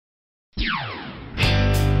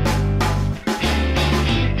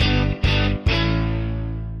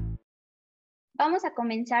vamos a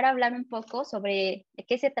comenzar a hablar un poco sobre de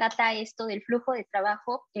qué se trata esto del flujo de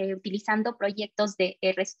trabajo utilizando proyectos de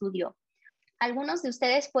RStudio. Algunos de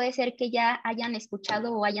ustedes puede ser que ya hayan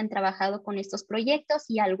escuchado o hayan trabajado con estos proyectos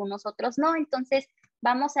y algunos otros no. Entonces,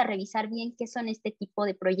 vamos a revisar bien qué son este tipo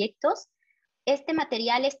de proyectos. Este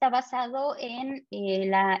material está basado en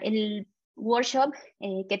el workshop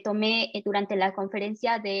que tomé durante la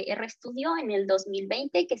conferencia de RStudio en el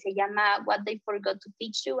 2020, que se llama What They Forgot to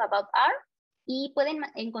Teach You About R. Y pueden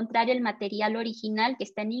encontrar el material original que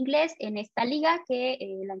está en inglés en esta liga, que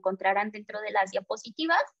la encontrarán dentro de las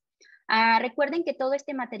diapositivas. Recuerden que todo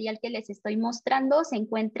este material que les estoy mostrando se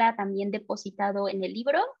encuentra también depositado en el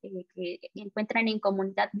libro que encuentran en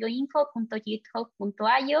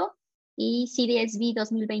comunidadbioinfo.github.io y CDSB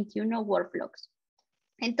 2021 Workflows.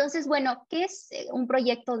 Entonces, bueno, ¿qué es un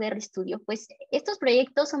proyecto de RStudio? Pues estos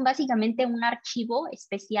proyectos son básicamente un archivo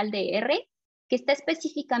especial de R que está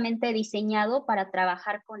específicamente diseñado para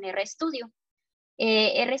trabajar con RStudio.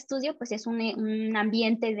 RStudio pues es un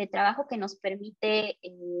ambiente de trabajo que nos permite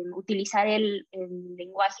utilizar el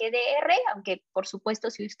lenguaje de R, aunque por supuesto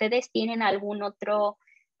si ustedes tienen alguna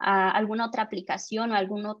otra aplicación o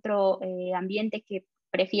algún otro ambiente que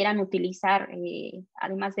prefieran utilizar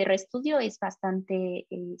además de RStudio está bastante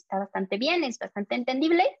bien, es bastante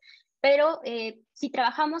entendible, pero si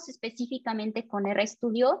trabajamos específicamente con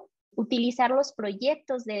RStudio, utilizar los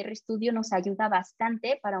proyectos de RStudio nos ayuda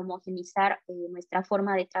bastante para homogeneizar nuestra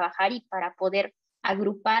forma de trabajar y para poder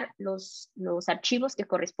agrupar los archivos que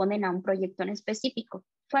corresponden a un proyecto en específico.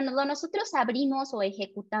 Cuando nosotros abrimos o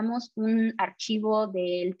ejecutamos un archivo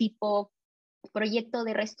del tipo proyecto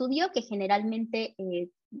de RStudio, que generalmente,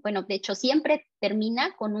 bueno, de hecho siempre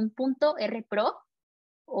termina con un .rproj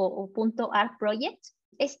o .rproject.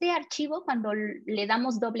 Este archivo, cuando le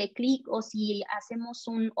damos doble clic o si hacemos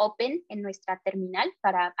un open en nuestra terminal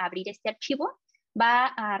para abrir este archivo, va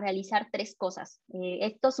a realizar tres cosas.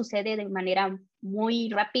 Esto sucede de manera muy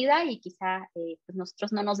rápida y quizá pues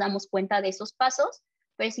nosotros no nos damos cuenta de esos pasos,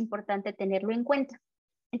 pero es importante tenerlo en cuenta.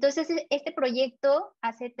 Entonces, este proyecto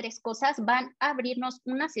hace tres cosas. Van a abrirnos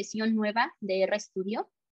una sesión nueva de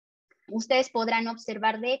RStudio. Ustedes podrán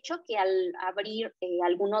observar, de hecho, que al abrir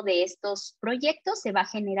alguno de estos proyectos se va a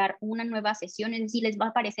generar una nueva sesión, es decir, les va a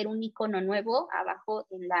aparecer un icono nuevo abajo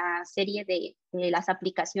en la serie de las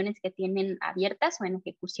aplicaciones que tienen abiertas o en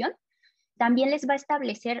ejecución. También les va a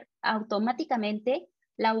establecer automáticamente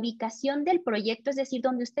la ubicación del proyecto, es decir,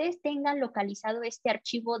 donde ustedes tengan localizado este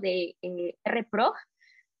archivo de rproj.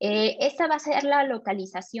 Esta va a ser la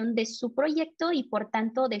localización de su proyecto y por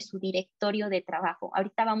tanto de su directorio de trabajo.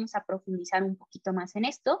 Ahorita vamos a profundizar un poquito más en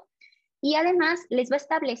esto. Y además les va a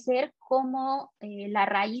establecer como la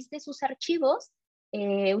raíz de sus archivos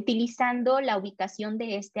utilizando la ubicación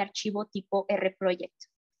de este archivo tipo rproject.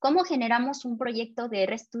 ¿Cómo generamos un proyecto de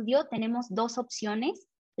RStudio? Tenemos dos opciones.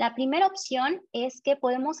 La primera opción es que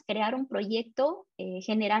podemos crear un proyecto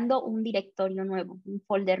generando un directorio nuevo, un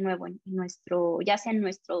folder nuevo ya sea en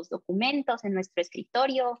nuestros documentos, en nuestro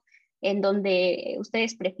escritorio, en donde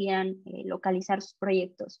ustedes prefieran localizar sus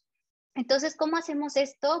proyectos. Entonces, ¿cómo hacemos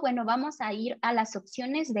esto? Bueno, vamos a ir a las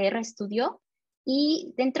opciones de RStudio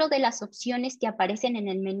y dentro de las opciones que aparecen en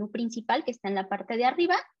el menú principal, que está en la parte de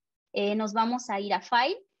arriba, nos vamos a ir a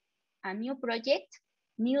File, a New Project,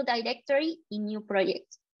 New Directory y New Project.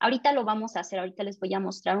 Ahorita lo vamos a hacer, ahorita les voy a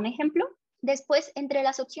mostrar un ejemplo. Después, entre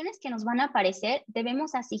las opciones que nos van a aparecer,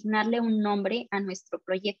 debemos asignarle un nombre a nuestro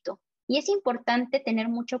proyecto. Y es importante tener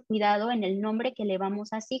mucho cuidado en el nombre que le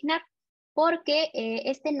vamos a asignar, porque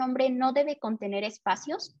este nombre no debe contener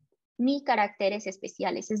espacios ni caracteres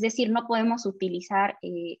especiales. Es decir, no podemos utilizar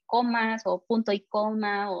comas o punto y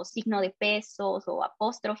coma o signo de pesos o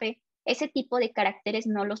apóstrofe. Ese tipo de caracteres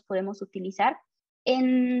no los podemos utilizar.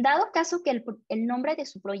 En dado caso que el nombre de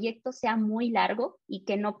su proyecto sea muy largo y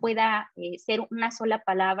que no pueda ser una sola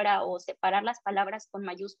palabra o separar las palabras con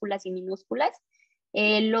mayúsculas y minúsculas,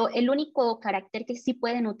 el único carácter que sí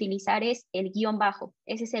pueden utilizar es el guión bajo.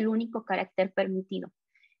 Ese es el único carácter permitido.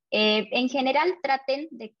 En general, traten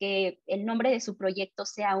de que el nombre de su proyecto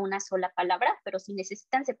sea una sola palabra, pero si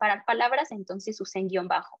necesitan separar palabras, entonces usen guión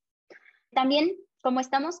bajo. También, como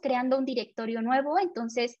estamos creando un directorio nuevo,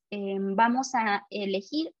 entonces vamos a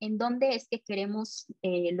elegir en dónde es que queremos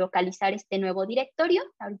localizar este nuevo directorio.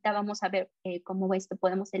 Ahorita vamos a ver cómo esto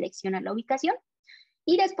podemos seleccionar la ubicación.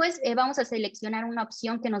 Y después vamos a seleccionar una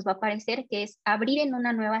opción que nos va a aparecer, que es abrir en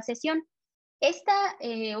una nueva sesión. Esta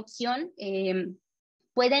opción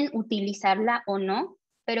pueden utilizarla o no,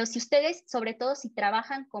 pero si ustedes, sobre todo si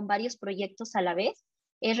trabajan con varios proyectos a la vez,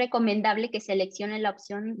 es recomendable que seleccionen la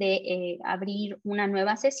opción de abrir una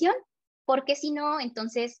nueva sesión porque si no,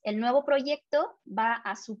 entonces el nuevo proyecto va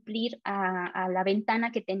a suplir a la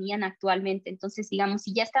ventana que tenían actualmente. Entonces, digamos,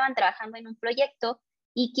 si ya estaban trabajando en un proyecto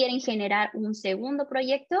y quieren generar un segundo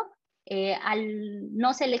proyecto, al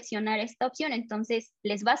no seleccionar esta opción, entonces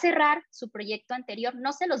les va a cerrar su proyecto anterior,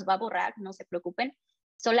 no se los va a borrar, no se preocupen,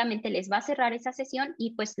 solamente les va a cerrar esa sesión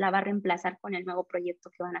y pues la va a reemplazar con el nuevo proyecto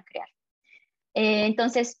que van a crear.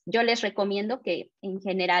 Entonces, yo les recomiendo que en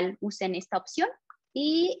general usen esta opción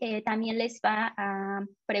y también les va a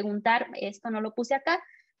preguntar, esto no lo puse acá,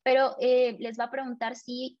 pero les va a preguntar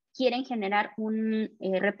si quieren generar un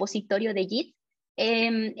repositorio de Git.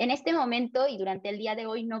 En este momento y durante el día de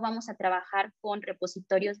hoy no vamos a trabajar con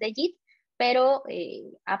repositorios de Git, pero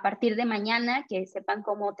a partir de mañana que sepan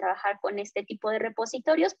cómo trabajar con este tipo de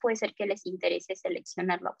repositorios, puede ser que les interese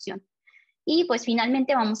seleccionar la opción. Y pues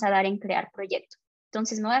finalmente vamos a dar en crear proyecto.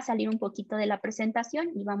 Entonces me voy a salir un poquito de la presentación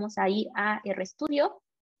y vamos a ir a RStudio.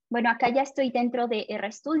 Bueno, acá ya estoy dentro de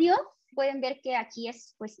RStudio. Pueden ver que aquí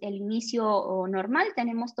es pues el inicio normal.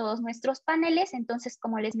 Tenemos todos nuestros paneles. Entonces,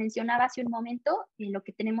 como les mencionaba hace un momento, lo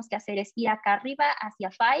que tenemos que hacer es ir acá arriba hacia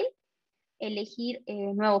File, elegir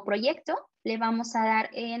nuevo proyecto. Le vamos a dar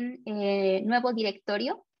en nuevo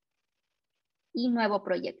directorio y nuevo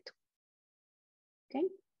proyecto. ¿Okay?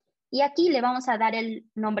 Y aquí le vamos a dar el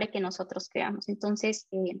nombre que nosotros creamos. Entonces,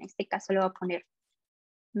 en este caso le voy a poner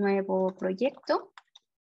nuevo proyecto.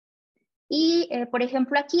 Y, por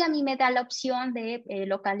ejemplo, aquí a mí me da la opción de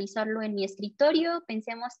localizarlo en mi escritorio.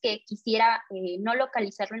 Pensemos que quisiera no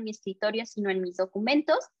localizarlo en mi escritorio, sino en mis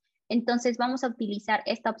documentos. Entonces, vamos a utilizar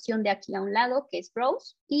esta opción de aquí a un lado, que es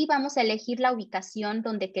Browse, y vamos a elegir la ubicación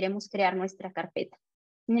donde queremos crear nuestra carpeta.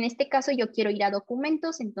 En este caso yo quiero ir a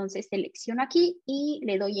documentos, entonces selecciono aquí y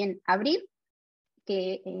le doy en abrir,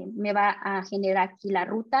 que me va a generar aquí la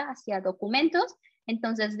ruta hacia documentos.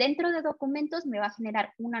 Entonces dentro de documentos me va a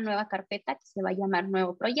generar una nueva carpeta que se va a llamar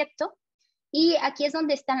nuevo proyecto. Y aquí es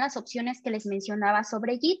donde están las opciones que les mencionaba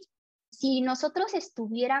sobre Git. Si nosotros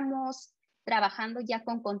estuviéramos trabajando ya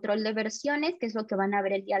con control de versiones, que es lo que van a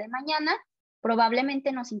ver el día de mañana,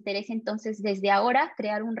 probablemente nos interese entonces desde ahora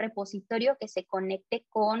crear un repositorio que se conecte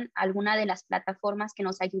con alguna de las plataformas que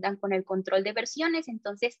nos ayudan con el control de versiones,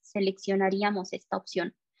 entonces seleccionaríamos esta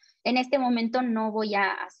opción. En este momento no voy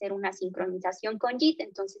a hacer una sincronización con Git,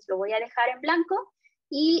 entonces lo voy a dejar en blanco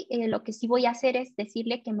y lo que sí voy a hacer es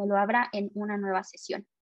decirle que me lo abra en una nueva sesión.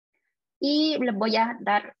 Y le voy a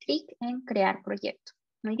dar clic en crear proyecto.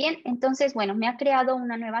 Muy bien, entonces, bueno, me ha creado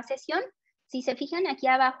una nueva sesión. Si se fijan aquí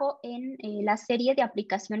abajo en la serie de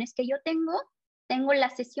aplicaciones que yo tengo la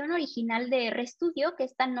sesión original de RStudio, que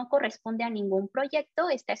esta no corresponde a ningún proyecto.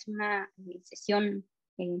 Esta es una sesión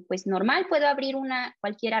pues normal. Puedo abrir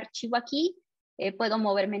cualquier archivo aquí, puedo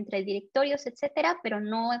moverme entre directorios, etcétera, pero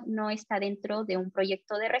no está dentro de un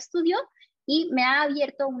proyecto de RStudio. Y me ha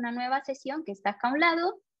abierto una nueva sesión que está acá a un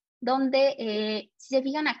lado, donde si se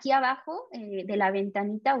fijan aquí abajo de la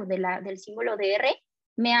ventanita o del símbolo de R,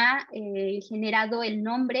 me ha generado el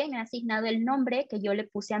nombre, me ha asignado el nombre que yo le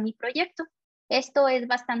puse a mi proyecto. Esto es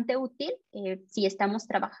bastante útil si estamos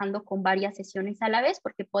trabajando con varias sesiones a la vez,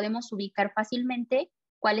 porque podemos ubicar fácilmente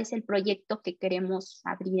cuál es el proyecto que queremos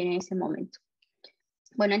abrir en ese momento.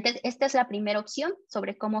 Bueno, entonces esta es la primera opción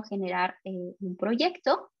sobre cómo generar un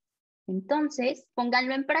proyecto. Entonces,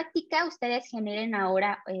 pónganlo en práctica, ustedes generen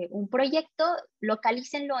ahora un proyecto,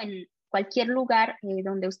 localícenlo en cualquier lugar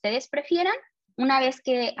donde ustedes prefieran. Una vez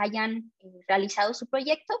que hayan realizado su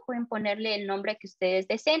proyecto, pueden ponerle el nombre que ustedes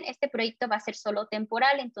deseen. Este proyecto va a ser solo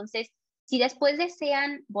temporal, entonces, si después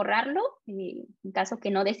desean borrarlo, en caso que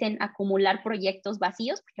no deseen acumular proyectos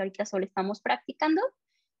vacíos, porque ahorita solo estamos practicando,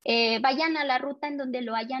 vayan a la ruta en donde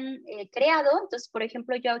lo hayan creado. Entonces, por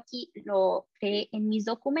ejemplo, yo aquí lo creé en mis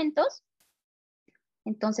documentos.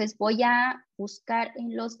 Entonces voy a buscar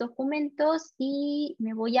en los documentos y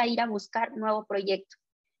me voy a ir a buscar nuevo proyecto.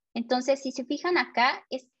 Entonces, si se fijan acá,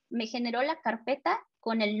 me generó la carpeta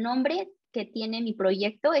con el nombre que tiene mi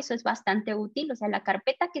proyecto. Eso es bastante útil. O sea, la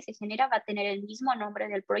carpeta que se genera va a tener el mismo nombre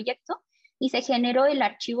del proyecto y se generó el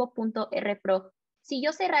archivo .rprog. Si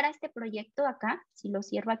yo cerrara este proyecto acá, si lo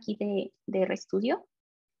cierro aquí de RStudio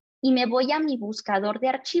y me voy a mi buscador de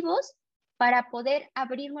archivos, para poder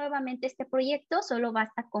abrir nuevamente este proyecto, solo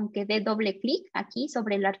basta con que dé doble clic aquí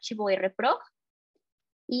sobre el archivo rprog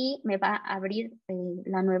y me va a abrir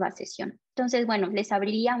la nueva sesión. Entonces, bueno, les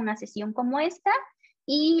abriría una sesión como esta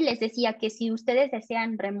y les decía que si ustedes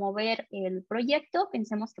desean remover el proyecto,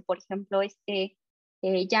 pensemos que, por ejemplo,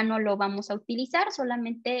 ya no lo vamos a utilizar,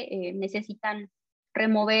 solamente necesitan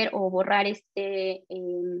remover o borrar este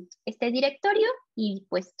directorio y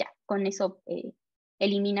pues ya, con eso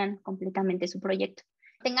eliminan completamente su proyecto.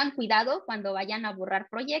 Tengan cuidado cuando vayan a borrar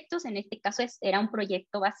proyectos. En este caso era un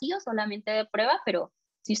proyecto vacío, solamente de prueba, pero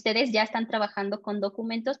si ustedes ya están trabajando con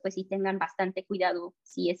documentos, pues sí tengan bastante cuidado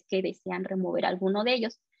si es que desean remover alguno de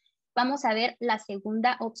ellos. Vamos a ver la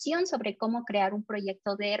segunda opción sobre cómo crear un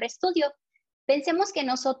proyecto de RStudio. Pensemos que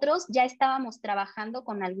nosotros ya estábamos trabajando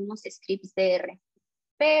con algunos scripts de R,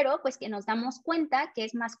 pero pues que nos damos cuenta que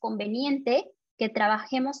es más conveniente que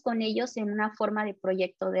trabajemos con ellos en una forma de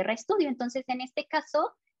proyecto de RStudio. Entonces, en este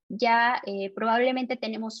caso, ya probablemente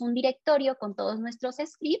tenemos un directorio con todos nuestros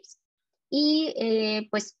scripts y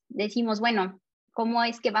pues decimos, bueno, ¿cómo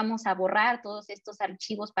es que vamos a borrar todos estos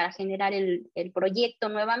archivos para generar el proyecto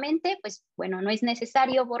nuevamente? Pues bueno, no es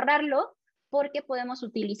necesario borrarlo porque podemos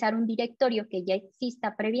utilizar un directorio que ya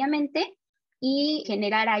exista previamente y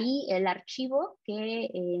generar ahí el archivo que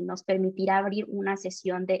nos permitirá abrir una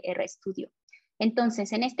sesión de RStudio.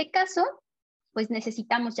 Entonces, en este caso, pues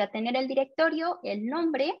necesitamos ya tener el directorio, el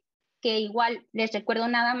nombre, que igual les recuerdo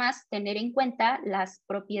nada más tener en cuenta las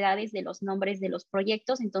propiedades de los nombres de los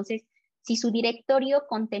proyectos. Entonces, si su directorio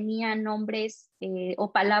contenía nombres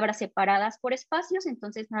o palabras separadas por espacios,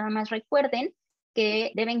 entonces nada más recuerden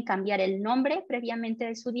que deben cambiar el nombre previamente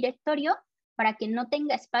de su directorio para que no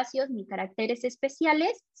tenga espacios ni caracteres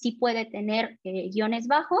especiales. Sí puede tener guiones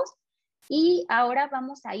bajos. Y ahora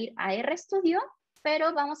vamos a ir a RStudio,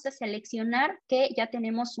 pero vamos a seleccionar que ya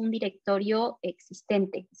tenemos un directorio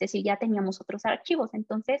existente, es decir, ya teníamos otros archivos.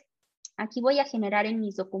 Entonces, aquí voy a generar en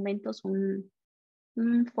mis documentos un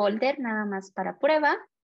folder nada más para prueba.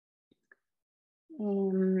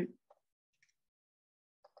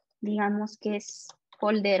 Digamos que es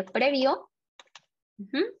folder previo.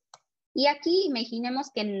 Y aquí imaginemos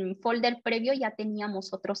que en folder previo ya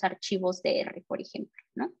teníamos otros archivos de R, por ejemplo,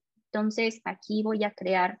 ¿no? Entonces, aquí voy a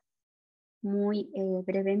crear muy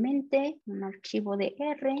brevemente un archivo de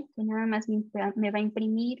R que nada más me va a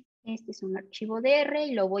imprimir. Este es un archivo de R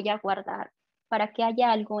y lo voy a guardar. Para que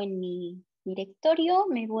haya algo en mi directorio,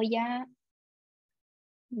 me voy a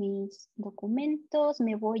mis documentos,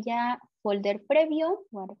 me voy a folder previo,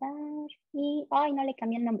 guardar y, ay, no le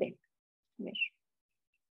cambié el nombre. A ver.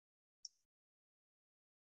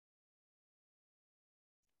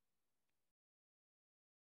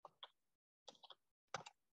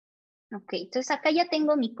 Ok, entonces acá ya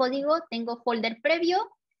tengo mi código, tengo folder previo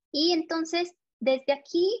y entonces desde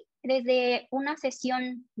aquí, desde una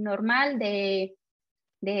sesión normal de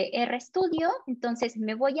RStudio, entonces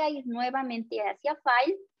me voy a ir nuevamente hacia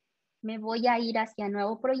File, me voy a ir hacia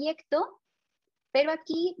Nuevo Proyecto, pero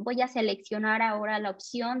aquí voy a seleccionar ahora la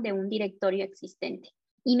opción de un directorio existente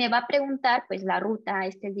y me va a preguntar pues la ruta a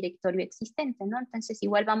este directorio existente, ¿no? Entonces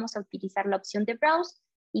igual vamos a utilizar la opción de Browse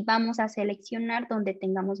y vamos a seleccionar donde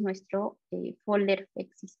tengamos nuestro folder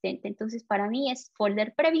existente. Entonces para mí es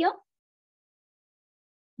folder previo.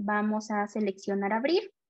 Vamos a seleccionar abrir.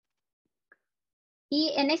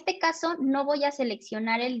 Y en este caso no voy a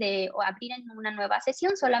seleccionar el de o abrir en una nueva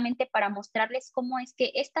sesión, solamente para mostrarles cómo es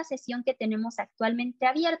que esta sesión que tenemos actualmente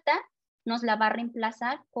abierta nos la va a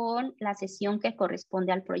reemplazar con la sesión que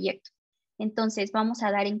corresponde al proyecto. Entonces vamos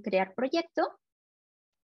a dar en crear proyecto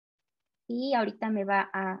y ahorita me va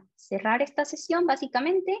a cerrar esta sesión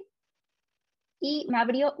básicamente y me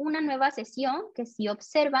abrió una nueva sesión que si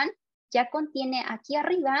observan ya contiene aquí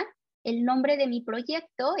arriba el nombre de mi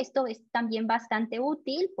proyecto. Esto es también bastante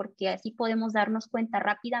útil porque así podemos darnos cuenta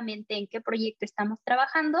rápidamente en qué proyecto estamos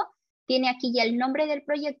trabajando. Tiene aquí ya el nombre del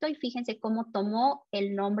proyecto y fíjense cómo tomó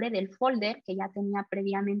el nombre del folder que ya tenía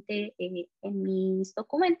previamente en mis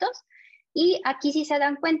documentos. Y aquí si se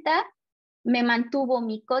dan cuenta, me mantuvo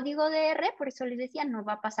mi código de R, por eso les decía, no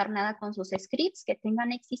va a pasar nada con sus scripts que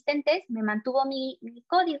tengan existentes, me mantuvo mi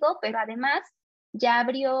código, pero además ya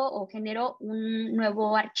abrió o generó un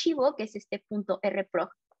nuevo archivo que es este .rprog.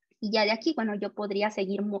 Y ya de aquí, bueno, yo podría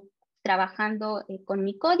seguir trabajando con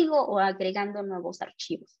mi código o agregando nuevos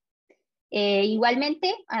archivos.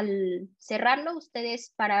 Igualmente, al cerrarlo,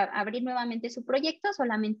 ustedes para abrir nuevamente su proyecto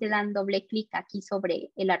solamente dan doble clic aquí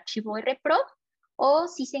sobre el archivo rprog, o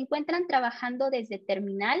si se encuentran trabajando desde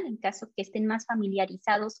terminal, en caso que estén más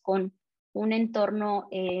familiarizados con un entorno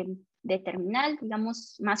de terminal,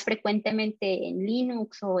 digamos más frecuentemente en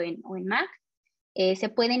Linux o en Mac, se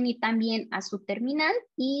pueden ir también a su terminal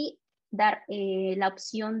y dar la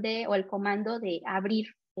opción de o el comando de abrir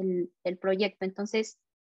el proyecto. Entonces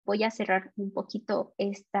voy a cerrar un poquito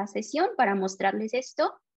esta sesión para mostrarles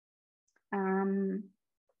esto.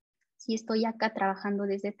 Si estoy acá trabajando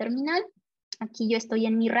desde terminal, aquí yo estoy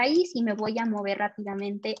en mi raíz y me voy a mover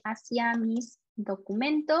rápidamente hacia mis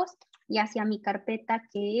documentos y hacia mi carpeta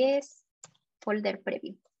que es folder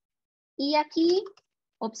previo. Y aquí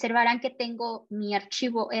observarán que tengo mi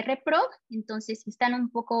archivo rprog, entonces si están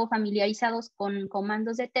un poco familiarizados con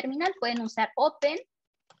comandos de terminal, pueden usar open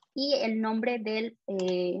y el nombre del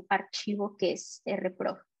archivo que es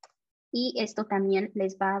rprog. Y esto también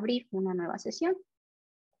les va a abrir una nueva sesión.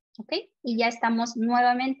 ¿Ok? Y ya estamos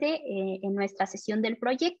nuevamente en nuestra sesión del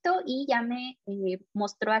proyecto y ya me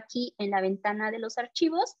mostró aquí en la ventana de los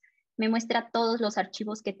archivos, me muestra todos los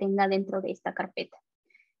archivos que tenga dentro de esta carpeta.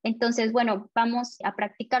 Entonces, bueno, vamos a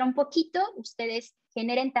practicar un poquito. Ustedes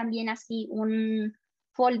generen también así un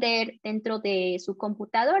folder dentro de su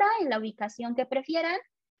computadora en la ubicación que prefieran.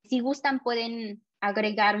 Si gustan, pueden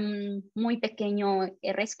agregar un muy pequeño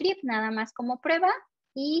RScript, nada más como prueba,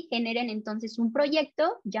 y generen entonces un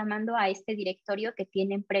proyecto llamando a este directorio que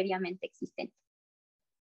tienen previamente existente.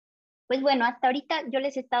 Pues bueno, hasta ahorita yo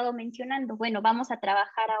les he estado mencionando, bueno, vamos a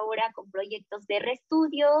trabajar ahora con proyectos de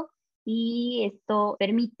RStudio y esto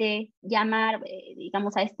permite llamar,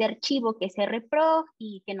 digamos, a este archivo que es rprog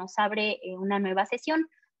y que nos abre una nueva sesión.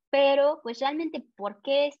 Pero, pues realmente, ¿por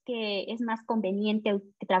qué es que es más conveniente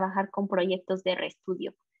trabajar con proyectos de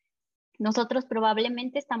RStudio? Nosotros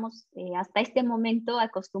probablemente estamos hasta este momento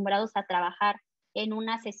acostumbrados a trabajar en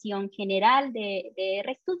una sesión general de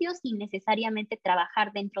RStudio sin necesariamente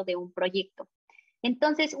trabajar dentro de un proyecto.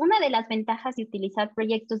 Entonces, una de las ventajas de utilizar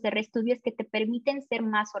proyectos de RStudio es que te permiten ser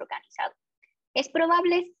más organizado. Es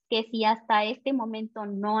probable que si hasta este momento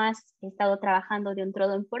no has estado trabajando dentro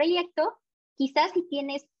de un proyecto, quizás si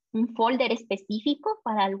tienes un folder específico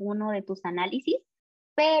para alguno de tus análisis,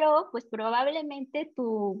 pero pues probablemente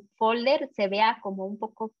tu folder se vea como un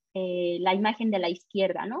poco la imagen de la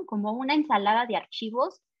izquierda, ¿no? Como una ensalada de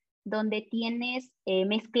archivos donde tienes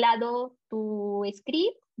mezclado tu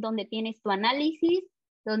script, donde tienes tu análisis,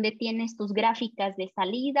 donde tienes tus gráficas de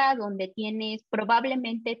salida, donde tienes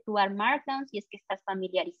probablemente tu R Markdown, si es que estás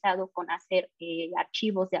familiarizado con hacer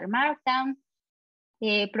archivos de R Markdown.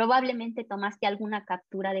 Probablemente tomaste alguna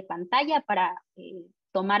captura de pantalla para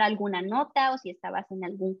tomar alguna nota o si estabas en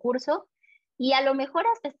algún curso. Y a lo mejor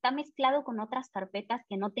hasta está mezclado con otras carpetas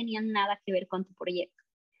que no tenían nada que ver con tu proyecto.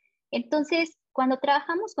 Entonces, cuando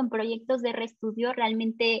trabajamos con proyectos de RStudio,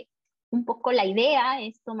 realmente un poco la idea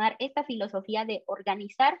es tomar esta filosofía de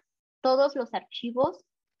organizar todos los archivos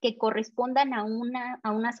que correspondan a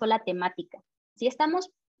una sola temática. Si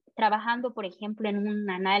estamos trabajando, por ejemplo, en un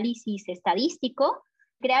análisis estadístico,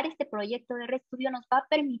 crear este proyecto de RStudio nos va a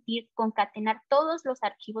permitir concatenar todos los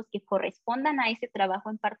archivos que correspondan a ese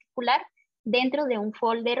trabajo en particular dentro de un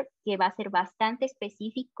folder que va a ser bastante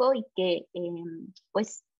específico y que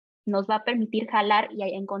pues nos va a permitir jalar y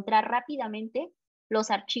encontrar rápidamente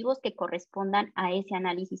los archivos que correspondan a ese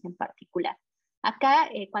análisis en particular. Acá,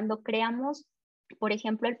 cuando creamos, por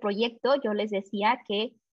ejemplo, el proyecto, yo les decía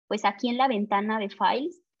que pues aquí en la ventana de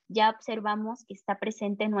Files ya observamos que está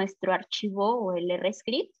presente nuestro archivo o el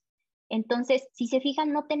RScript. Entonces, si se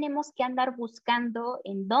fijan, no tenemos que andar buscando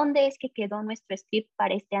en dónde es que quedó nuestro script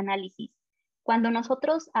para este análisis. Cuando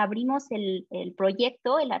nosotros abrimos el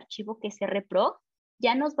proyecto, el archivo que es rprog,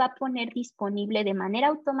 ya nos va a poner disponible de manera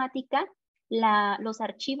automática los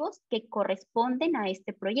archivos que corresponden a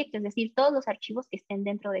este proyecto, es decir, todos los archivos que estén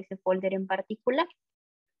dentro de ese folder en particular.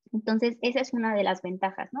 Entonces, esa es una de las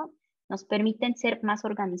ventajas, ¿no? Nos permiten ser más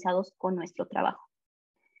organizados con nuestro trabajo.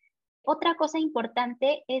 Otra cosa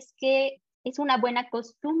importante es que es una buena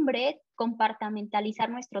costumbre compartimentalizar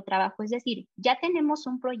nuestro trabajo, es decir, ya tenemos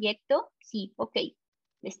un proyecto, sí, ok,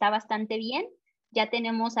 está bastante bien, ya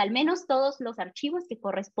tenemos al menos todos los archivos que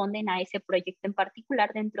corresponden a ese proyecto en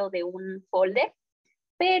particular dentro de un folder,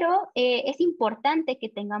 pero es importante que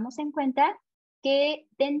tengamos en cuenta que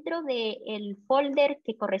dentro del folder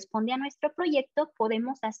que corresponde a nuestro proyecto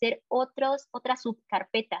podemos hacer otras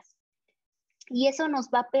subcarpetas. Y eso nos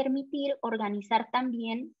va a permitir organizar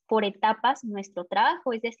también por etapas nuestro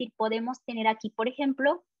trabajo. Es decir, podemos tener aquí, por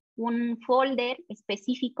ejemplo, un folder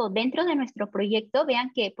específico dentro de nuestro proyecto.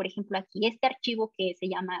 Vean que, por ejemplo, aquí este archivo que se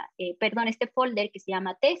llama, este folder que se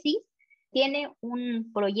llama tesis, tiene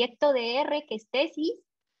un proyecto de R que es tesis,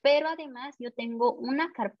 pero además yo tengo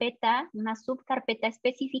una carpeta, una subcarpeta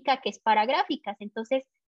específica que es para gráficas. Entonces,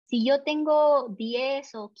 si yo tengo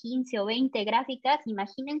 10 o 15 o 20 gráficas,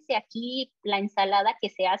 imagínense aquí la ensalada que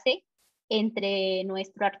se hace entre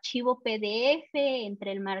nuestro archivo PDF,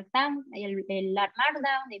 entre el Markdown, el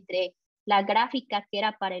Markdown, entre la gráfica que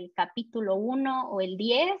era para el capítulo 1 o el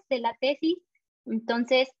 10 de la tesis.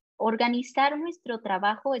 Entonces, organizar nuestro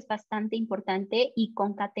trabajo es bastante importante y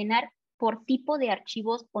concatenar por tipo de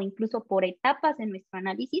archivos o incluso por etapas de nuestro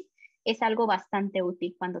análisis es algo bastante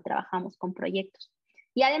útil cuando trabajamos con proyectos.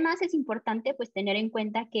 Y además es importante pues tener en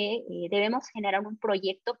cuenta que debemos generar un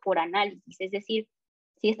proyecto por análisis, es decir,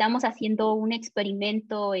 Si estamos haciendo un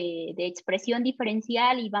experimento de expresión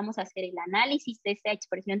diferencial y vamos a hacer el análisis de esa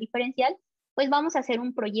expresión diferencial, pues vamos a hacer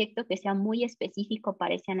un proyecto que sea muy específico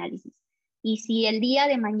para ese análisis. Y si el día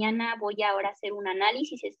de mañana voy ahora a hacer un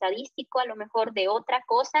análisis estadístico, a lo mejor de otra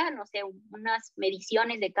cosa, no sé, unas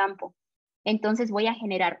mediciones de campo, entonces voy a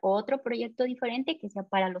generar otro proyecto diferente que sea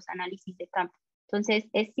para los análisis de campo. Entonces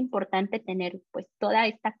es importante tener pues toda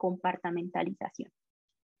esta compartimentalización.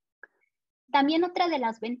 También otra de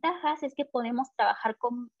las ventajas es que podemos trabajar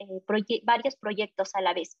con varios proyectos a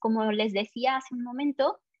la vez. Como les decía hace un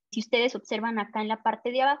momento, si ustedes observan acá en la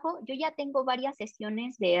parte de abajo, yo ya tengo varias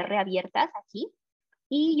sesiones de R abiertas aquí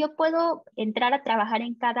y yo puedo entrar a trabajar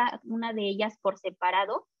en cada una de ellas por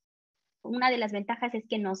separado. Una de las ventajas es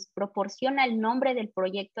que nos proporciona el nombre del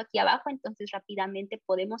proyecto aquí abajo, entonces rápidamente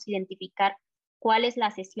podemos identificar cuál es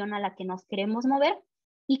la sesión a la que nos queremos mover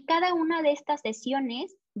y cada una de estas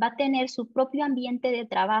sesiones va a tener su propio ambiente de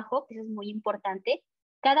trabajo, que eso es muy importante.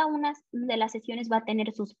 Cada una de las sesiones va a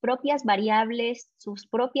tener sus propias variables, sus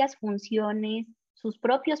propias funciones, sus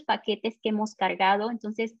propios paquetes que hemos cargado.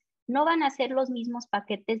 Entonces, no van a ser los mismos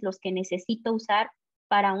paquetes los que necesito usar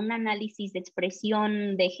para un análisis de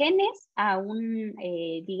expresión de genes a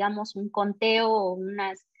digamos, un conteo o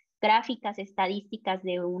unas gráficas estadísticas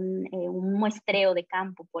de un muestreo de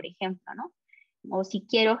campo, por ejemplo, ¿no? O si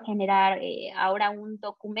quiero generar ahora un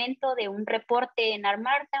documento de un reporte en R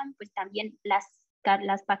Markdown, pues también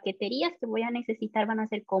las paqueterías que voy a necesitar van a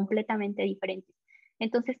ser completamente diferentes.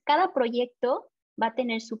 Entonces, cada proyecto va a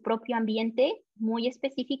tener su propio ambiente muy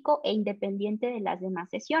específico e independiente de las demás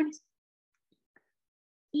sesiones.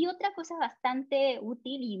 Y otra cosa bastante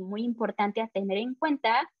útil y muy importante a tener en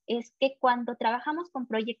cuenta es que cuando trabajamos con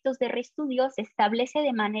proyectos de RStudio se establece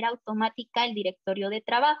de manera automática el directorio de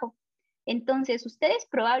trabajo. Entonces, ustedes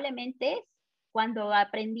probablemente cuando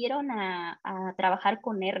aprendieron a trabajar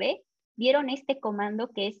con R, vieron este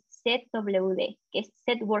comando que es setwd, que es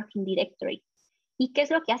set working directory. ¿Y qué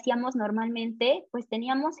es lo que hacíamos normalmente? Pues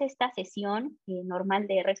teníamos esta sesión normal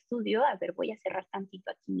de RStudio. A ver, voy a cerrar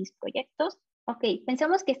tantito aquí mis proyectos. Ok,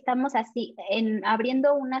 pensamos que estamos así,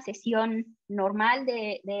 abriendo una sesión normal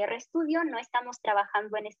de RStudio, no estamos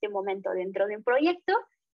trabajando en este momento dentro de un proyecto.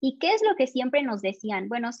 ¿Y qué es lo que siempre nos decían?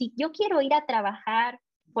 Bueno, si yo quiero ir a trabajar,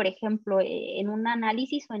 por ejemplo, en un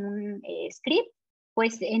análisis o en un script,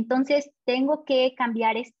 pues entonces tengo que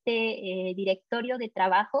cambiar este directorio de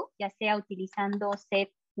trabajo, ya sea utilizando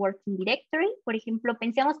set working directory. Por ejemplo,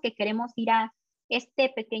 pensemos que queremos ir a este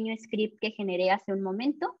pequeño script que generé hace un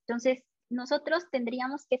momento. Entonces, nosotros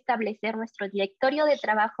tendríamos que establecer nuestro directorio de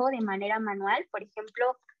trabajo de manera manual. Por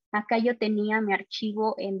ejemplo, acá yo tenía mi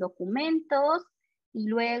archivo en documentos y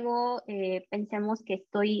luego pensemos que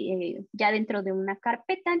estoy ya dentro de una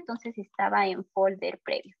carpeta, entonces estaba en folder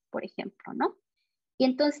previo, por ejemplo, ¿no? Y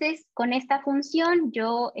entonces con esta función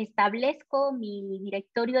yo establezco mi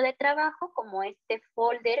directorio de trabajo como este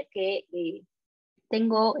folder que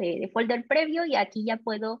tengo de folder previo y aquí ya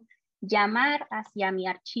puedo llamar hacia mi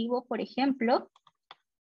archivo, por ejemplo,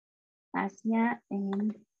 hacia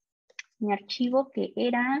mi archivo que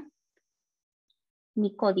era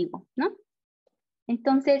mi código, ¿no?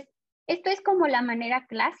 Entonces, esto es como la manera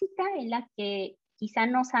clásica en la que quizá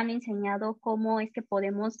nos han enseñado cómo es que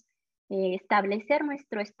podemos establecer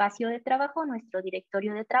nuestro espacio de trabajo, nuestro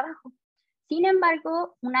directorio de trabajo. Sin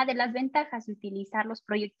embargo, una de las ventajas de utilizar los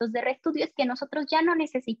proyectos de RStudio es que nosotros ya no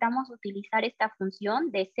necesitamos utilizar esta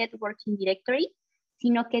función de set working directory,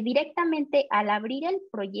 sino que directamente al abrir el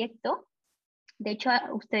proyecto, de hecho,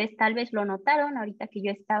 ustedes tal vez lo notaron ahorita que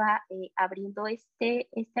yo estaba abriendo este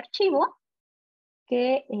archivo,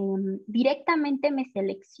 que directamente me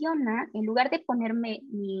selecciona, en lugar de ponerme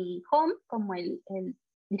mi home como el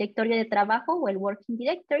directorio de trabajo o el working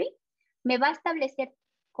directory, me va a establecer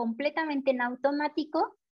completamente en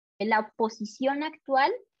automático la posición actual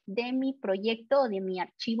de mi proyecto o de mi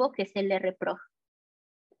archivo que es el RProg.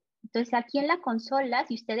 Entonces aquí en la consola,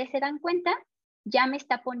 si ustedes se dan cuenta, ya me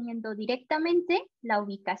está poniendo directamente la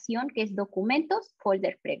ubicación que es documentos,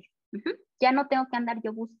 folder previo. Ya no tengo que andar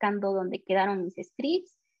yo buscando dónde quedaron mis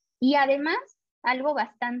scripts. Y además, algo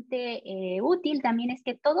bastante útil también es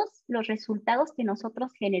que todos los resultados que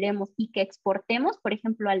nosotros generemos y que exportemos, por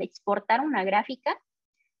ejemplo, al exportar una gráfica,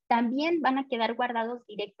 también van a quedar guardados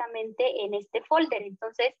directamente en este folder.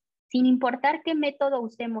 Entonces, sin importar qué método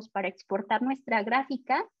usemos para exportar nuestra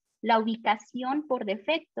gráfica, la ubicación por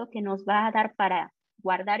defecto que nos va a dar para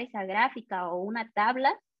guardar esa gráfica o una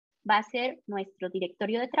tabla va a ser nuestro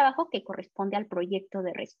directorio de trabajo que corresponde al proyecto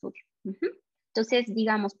de RStudio. Entonces,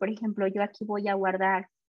 digamos, por ejemplo, yo aquí voy a guardar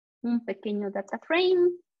un pequeño data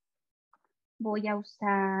frame. Voy a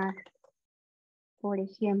usar por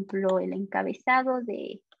ejemplo, el encabezado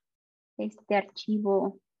de este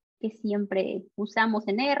archivo que siempre usamos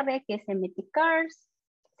en R, que es mtcars.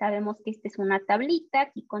 Sabemos que esta es una tablita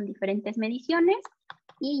aquí con diferentes mediciones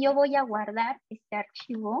y yo voy a guardar este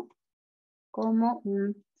archivo como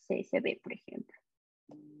un CSV, por ejemplo.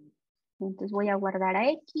 Entonces voy a guardar a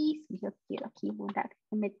X, y yo quiero aquí guardar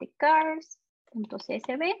mtcars.csv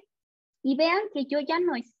y vean que yo ya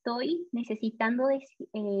no estoy necesitando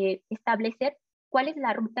establecer cuál es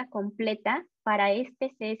la ruta completa para este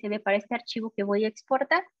CSV, para este archivo que voy a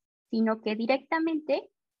exportar, sino que directamente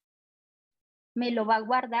me lo va a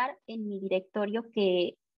guardar en mi directorio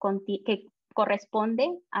que corresponde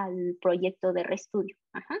al proyecto de RStudio,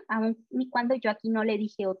 aun y cuando yo aquí no le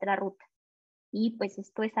dije otra ruta. Y pues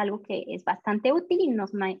esto es algo que es bastante útil y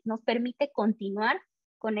nos permite continuar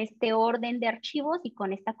con este orden de archivos y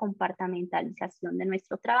con esta compartimentalización de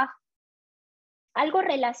nuestro trabajo. Algo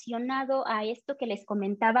relacionado a esto que les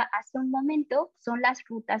comentaba hace un momento son las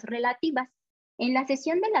rutas relativas. En la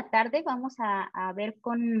sesión de la tarde vamos a ver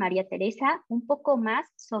con María Teresa un poco más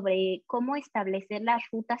sobre cómo establecer las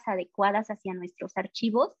rutas adecuadas hacia nuestros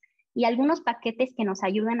archivos y algunos paquetes que nos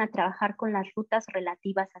ayudan a trabajar con las rutas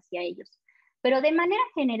relativas hacia ellos. Pero de manera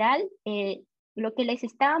general, lo que les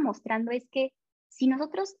estaba mostrando es que si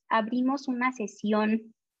nosotros abrimos una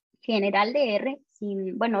sesión general de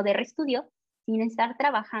de RStudio, sin estar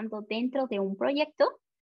trabajando dentro de un proyecto,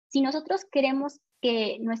 si nosotros queremos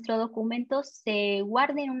que nuestro documento se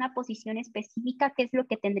guarde en una posición específica, ¿qué es lo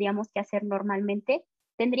que tendríamos que hacer normalmente?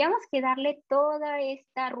 Tendríamos que darle toda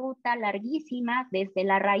esta ruta larguísima desde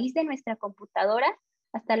la raíz de nuestra computadora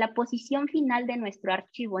hasta la posición final de nuestro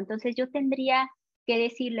archivo. Entonces yo tendría que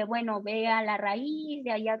decirle, bueno, ve a la raíz,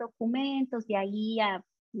 de ahí a documentos, de ahí a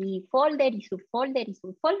mi folder y subfolder y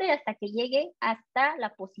subfolder hasta que llegue hasta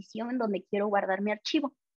la posición en donde quiero guardar mi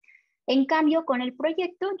archivo. En cambio, con el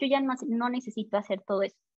proyecto yo ya no necesito hacer todo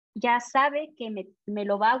eso. Ya sabe que me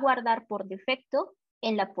lo va a guardar por defecto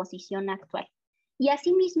en la posición actual. Y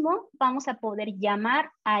asimismo vamos a poder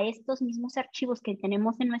llamar a estos mismos archivos que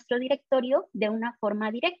tenemos en nuestro directorio de una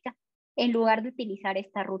forma directa, en lugar de utilizar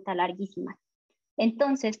esta ruta larguísima.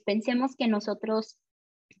 Entonces, pensemos que nosotros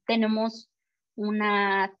tenemos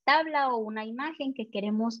una tabla o una imagen que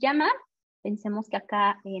queremos llamar. Pensemos que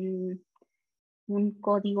acá en un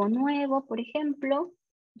código nuevo, por ejemplo,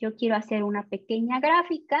 yo quiero hacer una pequeña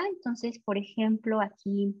gráfica. Entonces, por ejemplo,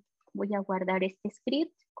 aquí voy a guardar este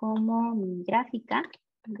script como mi gráfica.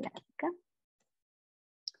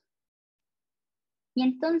 Y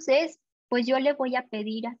entonces, pues yo le voy a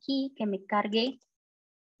pedir aquí que me cargue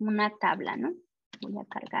una tabla, ¿no? Voy a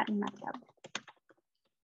cargar una tabla.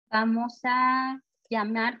 Vamos a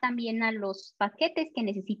llamar también a los paquetes que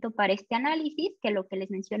necesito para este análisis, que lo que les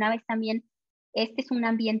mencionaba es también, este es un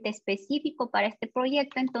ambiente específico para este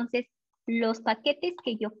proyecto, entonces los paquetes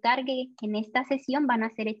que yo cargue en esta sesión van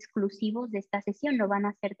a ser exclusivos de esta sesión, no van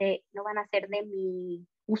a ser de mi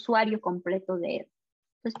usuario completo de él.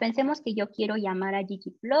 Entonces pensemos que yo quiero llamar a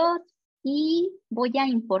ggplot y voy a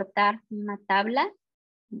importar una tabla.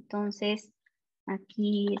 Entonces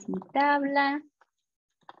aquí es mi tabla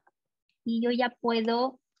y yo ya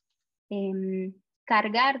puedo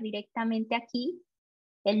cargar directamente aquí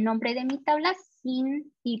el nombre de mi tabla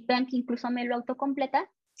y vean que incluso me lo autocompleta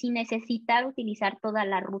sin necesitar utilizar toda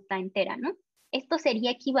la ruta entera, ¿no? Esto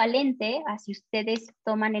sería equivalente a si ustedes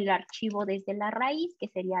toman el archivo desde la raíz, que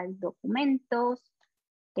sería el documentos,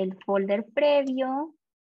 el folder previo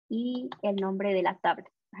y el nombre de la tabla.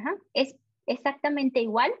 Es exactamente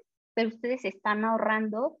igual, pero ustedes están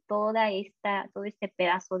ahorrando todo este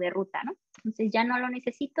pedazo de ruta, ¿no? Entonces ya no lo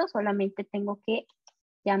necesito, solamente tengo que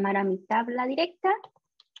llamar a mi tabla directa.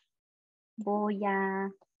 Voy a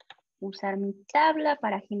usar mi tabla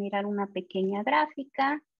para generar una pequeña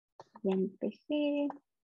gráfica. PNG.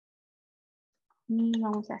 Y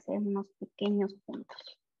vamos a hacer unos pequeños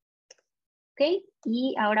puntos. ¿Ok?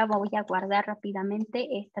 Y ahora voy a guardar rápidamente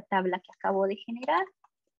esta tabla que acabo de generar.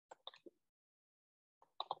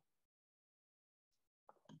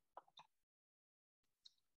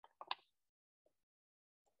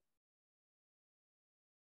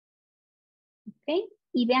 ¿Ok?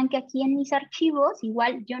 Y vean que aquí en mis archivos,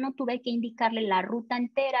 igual yo no tuve que indicarle la ruta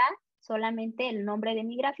entera, solamente el nombre de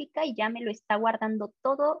mi gráfica y ya me lo está guardando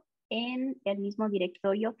todo en el mismo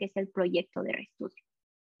directorio que es el proyecto de RStudio.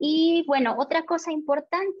 Y bueno, otra cosa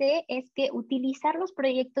importante es que utilizar los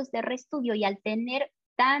proyectos de RStudio y al tener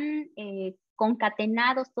tan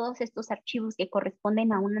concatenados todos estos archivos que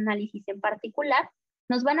corresponden a un análisis en particular,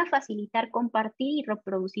 nos van a facilitar compartir y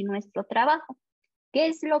reproducir nuestro trabajo. ¿Qué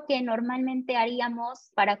es lo que normalmente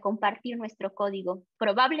haríamos para compartir nuestro código?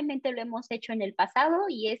 Probablemente lo hemos hecho en el pasado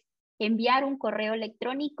y es enviar un correo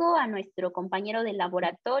electrónico a nuestro compañero de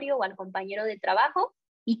laboratorio o al compañero de trabajo.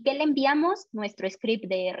 ¿Y qué le enviamos? Nuestro script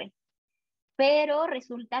de R. Pero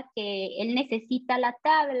resulta que él necesita la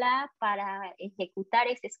tabla para ejecutar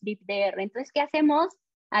ese script de R. Entonces, ¿qué hacemos?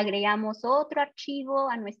 Agregamos otro archivo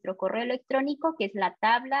a nuestro correo electrónico, que es la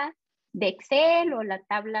tabla de Excel o la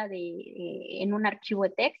tabla en un archivo de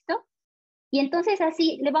texto. Y entonces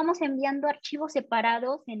así le vamos enviando archivos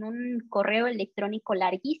separados en un correo electrónico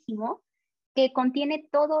larguísimo que contiene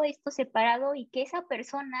todo esto separado y que esa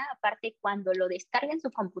persona, aparte cuando lo descarga en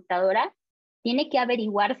su computadora, tiene que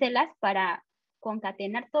averiguárselas para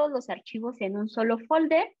concatenar todos los archivos en un solo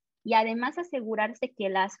folder y además asegurarse que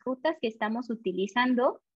las rutas que estamos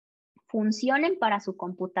utilizando funcionen para su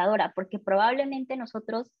computadora, porque probablemente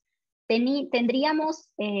nosotros tendríamos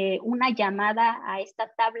una llamada a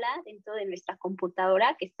esta tabla dentro de nuestra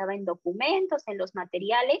computadora que estaba en documentos, en los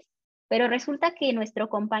materiales, pero resulta que nuestro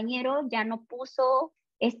compañero ya no puso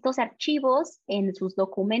estos archivos en sus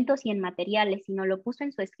documentos y en materiales, sino lo puso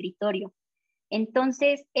en su escritorio.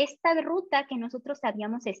 Entonces, esta ruta que nosotros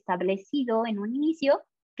habíamos establecido en un inicio,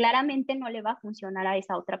 claramente no le va a funcionar a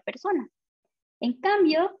esa otra persona. En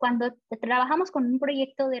cambio, cuando trabajamos con un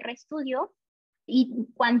proyecto de RStudio, y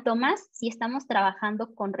cuanto más si estamos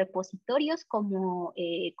trabajando con repositorios como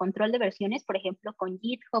control de versiones, por ejemplo, con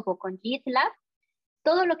GitHub o con GitLab,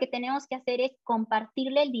 todo lo que tenemos que hacer es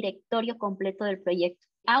compartirle el directorio completo del proyecto.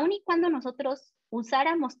 Aun y cuando nosotros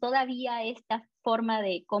usáramos todavía esta forma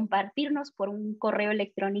de compartirnos por un correo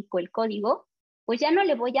electrónico el código, pues ya no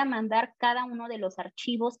le voy a mandar cada uno de los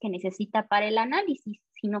archivos que necesita para el análisis,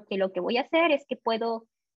 sino que lo que voy a hacer es que puedo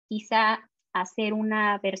quizá hacer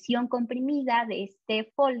una versión comprimida de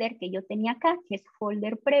este folder que yo tenía acá, que es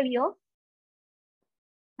folder previo,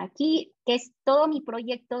 aquí, que es todo mi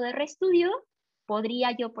proyecto de RStudio.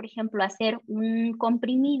 Podría yo, por ejemplo, hacer un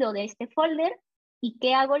comprimido de este folder y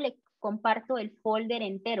 ¿qué hago? Le comparto el folder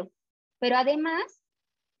entero. Pero además,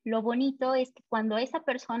 lo bonito es que cuando esa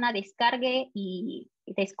persona descargue y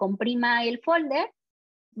descomprima el folder,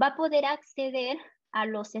 va a poder acceder a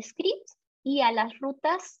los scripts y a las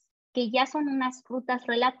rutas que ya son unas rutas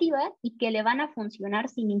relativas y que le van a funcionar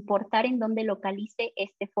sin importar en dónde localice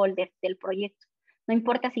este folder del proyecto. No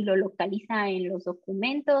importa si lo localiza en los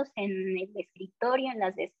documentos, en el escritorio, en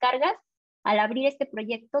las descargas, al abrir este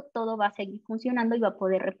proyecto todo va a seguir funcionando y va a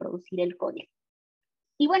poder reproducir el código.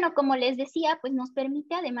 Y bueno, como les decía, pues nos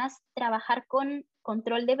permite además trabajar con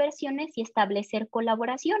control de versiones y establecer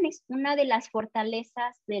colaboraciones. Una de las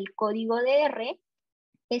fortalezas del código de R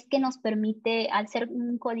es que nos permite, al ser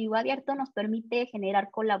un código abierto, nos permite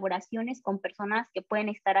generar colaboraciones con personas que pueden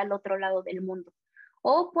estar al otro lado del mundo.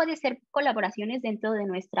 O puede ser colaboraciones dentro de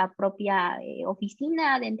nuestra propia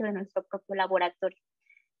oficina, dentro de nuestro propio laboratorio.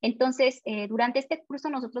 Entonces, durante este curso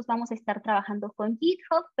nosotros vamos a estar trabajando con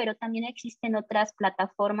GitHub, pero también existen otras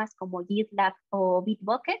plataformas como GitLab o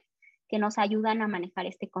Bitbucket que nos ayudan a manejar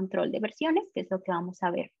este control de versiones, que es lo que vamos a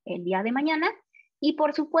ver el día de mañana. Y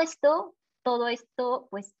por supuesto, todo esto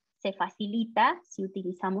pues se facilita si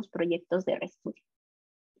utilizamos proyectos de RStudio.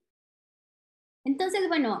 Entonces,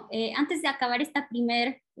 bueno, antes de acabar esta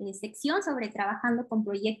primera sección sobre trabajando con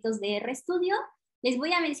proyectos de RStudio, les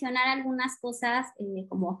voy a mencionar algunas cosas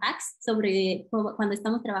como hacks sobre cuando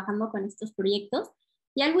estamos trabajando con estos proyectos.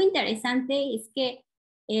 Y algo interesante es que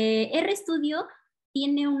RStudio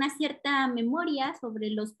tiene una cierta memoria sobre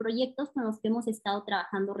los proyectos con los que hemos estado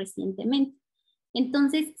trabajando recientemente.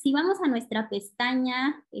 Entonces, si vamos a nuestra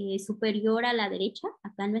pestaña superior a la derecha,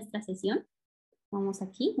 acá en nuestra sesión, vamos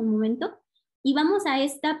aquí, un momento, y vamos a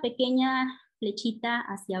esta pequeña flechita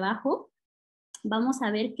hacia abajo, vamos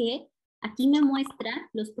a ver que aquí me muestra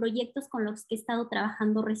los proyectos con los que he estado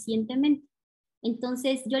trabajando recientemente.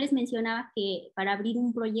 Entonces, yo les mencionaba que para abrir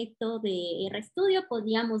un proyecto de RStudio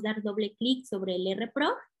podíamos dar doble clic sobre el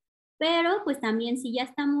RProg, pero pues también si ya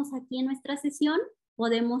estamos aquí en nuestra sesión,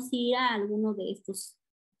 podemos ir a algunos de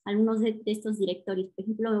estos directorios. Por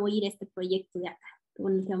ejemplo, me voy a ir a este proyecto de acá,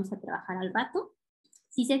 con el que vamos a trabajar al rato.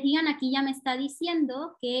 Si se fijan, aquí ya me está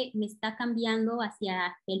diciendo que me está cambiando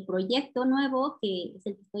hacia el proyecto nuevo, que es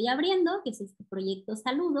el que estoy abriendo, que es este proyecto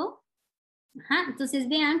Saludo. Ajá, entonces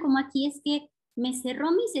vean cómo aquí es que me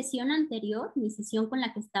cerró mi sesión anterior, mi sesión con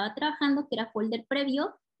la que estaba trabajando, que era folder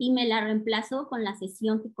previo, y me la reemplazó con la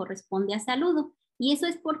sesión que corresponde a Saludo. Y eso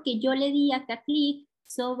es porque yo le di acá clic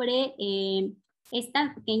sobre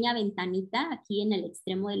esta pequeña ventanita aquí en el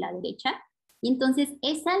extremo de la derecha. Y entonces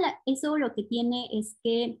eso lo que tiene es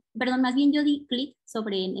que, perdón, más bien yo di clic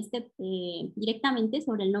sobre directamente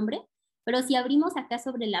sobre el nombre, Pero si abrimos acá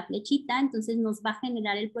sobre la flechita, entonces nos va a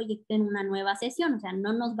generar el proyecto en una nueva sesión, o sea,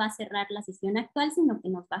 no nos va a cerrar la sesión actual, sino que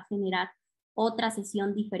nos va a generar otra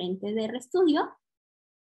sesión diferente de RStudio.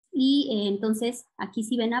 Y entonces aquí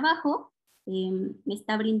si ven abajo, me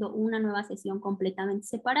está abriendo una nueva sesión completamente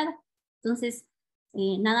separada. Entonces,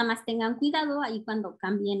 nada más tengan cuidado ahí cuando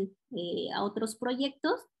cambien a otros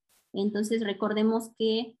proyectos. Entonces recordemos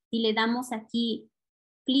que si le damos aquí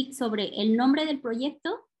clic sobre el nombre del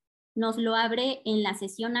proyecto, nos lo abre en la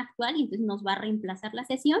sesión actual y entonces nos va a reemplazar la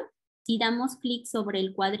sesión. Si damos clic sobre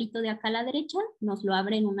el cuadrito de acá a la derecha, nos lo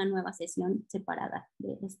abre en una nueva sesión separada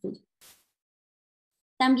de estudio.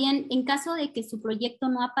 También, en caso de que su proyecto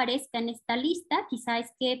no aparezca en esta lista, quizá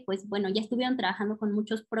es que, pues bueno, ya estuvieron trabajando con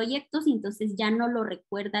muchos proyectos y entonces ya no lo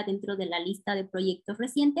recuerda dentro de la lista de proyectos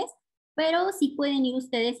recientes, pero sí pueden ir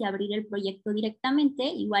ustedes y abrir el proyecto directamente,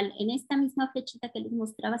 igual en esta misma flechita que les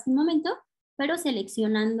mostraba hace un momento, pero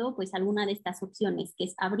seleccionando pues alguna de estas opciones, que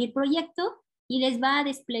es abrir proyecto, y les va a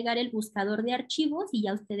desplegar el buscador de archivos y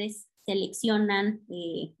ya ustedes seleccionan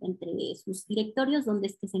entre sus directorios dónde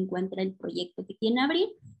es que se encuentra el proyecto que quieren abrir,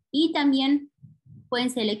 y también pueden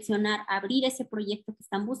seleccionar abrir ese proyecto que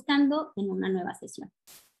están buscando en una nueva sesión.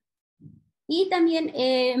 Y también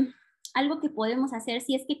algo que podemos hacer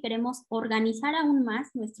si es que queremos organizar aún más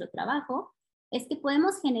nuestro trabajo es que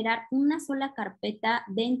podemos generar una sola carpeta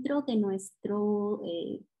dentro de nuestro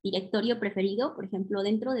directorio preferido, por ejemplo,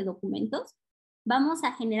 dentro de documentos. Vamos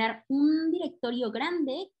a generar un directorio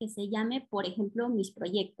grande que se llame, por ejemplo, mis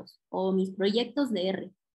proyectos o mis proyectos de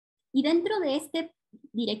R. Y dentro de este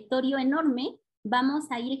directorio enorme vamos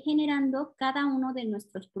a ir generando cada uno de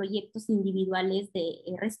nuestros proyectos individuales de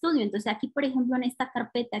RStudio. Entonces aquí, por ejemplo, en esta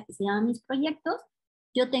carpeta que se llama mis proyectos,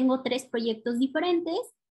 yo tengo 3 proyectos diferentes,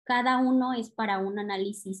 cada uno es para un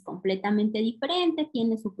análisis completamente diferente,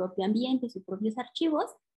 tiene su propio ambiente, sus propios archivos,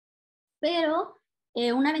 pero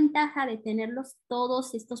una ventaja de tenerlos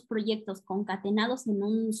todos estos proyectos concatenados en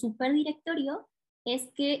un superdirectorio es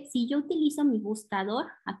que si yo utilizo mi buscador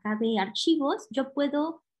acá de archivos, yo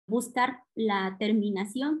puedo buscar la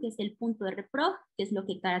terminación, que es el .rprog, que es lo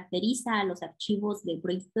que caracteriza a los archivos del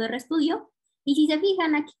proyecto de RStudio. Y si se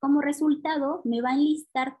fijan aquí como resultado, me va a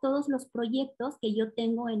enlistar todos los proyectos que yo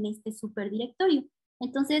tengo en este superdirectorio.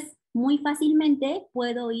 Entonces, muy fácilmente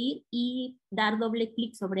puedo ir y dar doble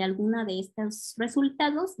clic sobre alguna de estos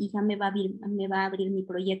resultados y ya me va a abrir mi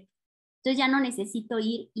proyecto. Entonces ya no necesito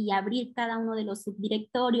ir y abrir cada uno de los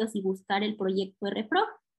subdirectorios y buscar el proyecto RProg.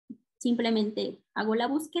 Simplemente hago la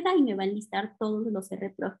búsqueda y me va a enlistar todos los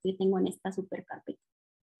RProg que tengo en esta supercarpeta.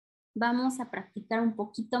 Vamos a practicar un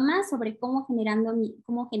poquito más sobre cómo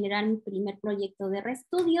generar mi primer proyecto de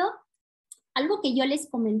RStudio. Algo que yo les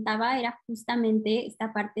comentaba era justamente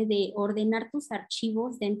esta parte de ordenar tus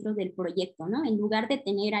archivos dentro del proyecto, ¿no? En lugar de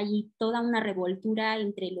tener ahí toda una revoltura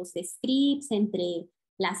entre los scripts, entre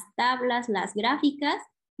las tablas, las gráficas,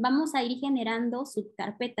 vamos a ir generando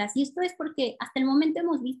subcarpetas. Y esto es porque hasta el momento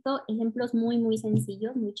hemos visto ejemplos muy, muy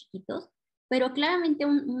sencillos, muy chiquitos, pero claramente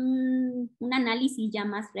un análisis ya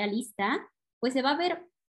más realista, pues se va a ver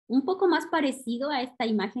un poco más parecido a esta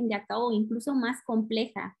imagen de acá o incluso más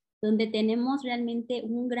compleja, donde tenemos realmente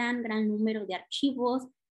un gran número de archivos,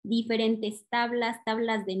 diferentes tablas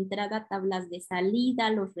de entrada, tablas de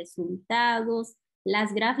salida, los resultados,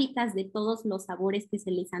 las gráficas de todos los sabores que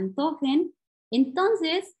se les antojen.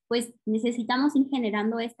 Entonces, pues necesitamos ir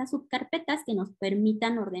generando estas subcarpetas que nos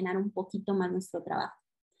permitan ordenar un poquito más nuestro trabajo.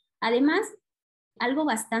 Además, algo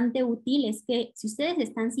bastante útil es que si ustedes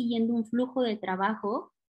están siguiendo un flujo de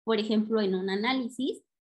trabajo, por ejemplo, en un análisis,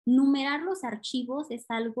 numerar los archivos es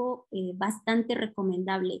algo bastante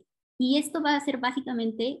recomendable. Y esto va a ser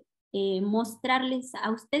básicamente mostrarles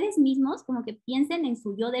a ustedes mismos como que piensen en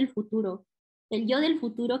su yo del futuro. El yo del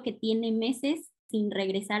futuro que tiene meses sin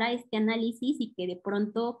regresar a este análisis y que de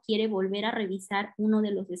pronto quiere volver a revisar uno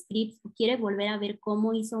de los scripts o quiere volver a ver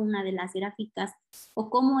cómo hizo una de las gráficas o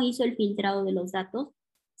cómo hizo el filtrado de los datos.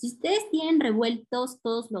 Si ustedes tienen revueltos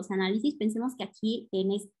todos los análisis, pensemos que aquí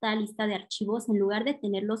en esta lista de archivos, en lugar de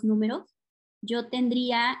tener los números, yo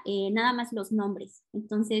tendría nada más los nombres.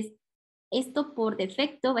 Entonces, esto por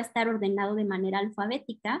defecto va a estar ordenado de manera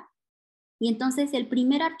alfabética. Y entonces el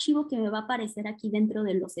primer archivo que me va a aparecer aquí dentro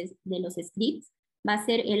de los scripts va a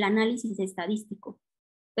ser el análisis estadístico.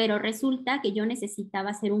 Pero resulta que yo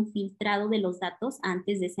necesitaba hacer un filtrado de los datos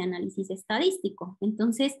antes de ese análisis estadístico.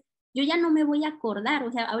 Entonces, yo ya no me voy a acordar,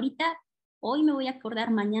 o sea, ahorita, hoy me voy a acordar,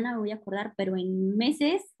 mañana me voy a acordar, pero en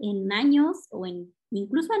meses, en años o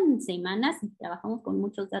incluso en semanas, si trabajamos con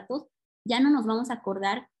muchos datos, ya no nos vamos a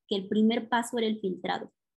acordar que el primer paso era el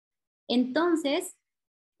filtrado. Entonces,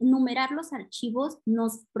 numerar los archivos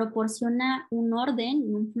nos proporciona un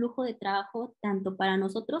orden, un flujo de trabajo tanto para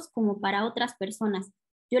nosotros como para otras personas.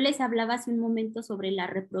 Yo les hablaba hace un momento sobre la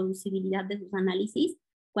reproducibilidad de sus análisis.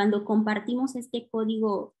 Cuando compartimos este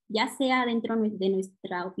código, ya sea dentro de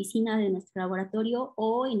nuestra oficina, de nuestro laboratorio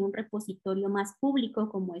o en un repositorio más público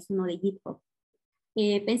como es uno de GitHub.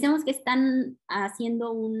 Pensemos que están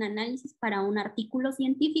haciendo un análisis para un artículo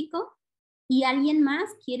científico y alguien más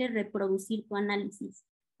quiere reproducir tu análisis.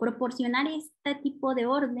 Proporcionar este tipo de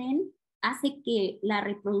orden hace que la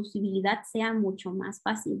reproducibilidad sea mucho más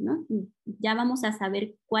fácil, ¿no? Ya vamos a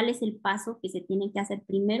saber cuál es el paso que se tiene que hacer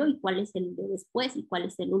primero y cuál es el de después y cuál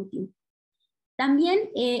es el último. También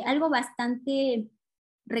algo bastante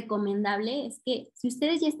recomendable es que si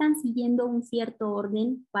ustedes ya están siguiendo un cierto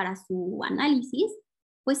orden para su análisis,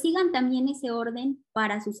 pues sigan también ese orden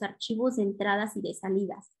para sus archivos de entradas y de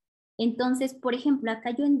salidas. Entonces, por ejemplo,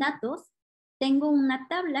 acá yo en datos tengo una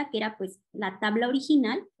tabla que era pues la tabla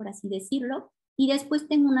original, por así decirlo, y después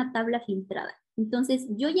tengo una tabla filtrada. Entonces,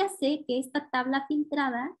 yo ya sé que esta tabla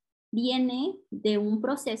filtrada viene de un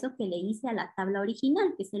proceso que le hice a la tabla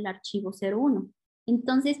original, que es el archivo 01.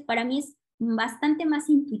 Entonces, para mí es bastante más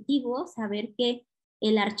intuitivo saber que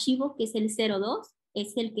el archivo que es el 02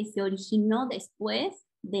 es el que se originó después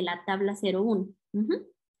de la tabla 01.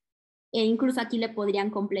 E incluso aquí le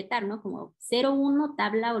podrían completar, ¿no? Como 01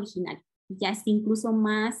 tabla original. Ya es incluso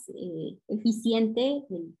más eficiente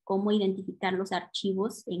el cómo identificar los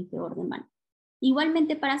archivos en qué orden van.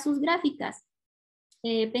 Igualmente para sus gráficas,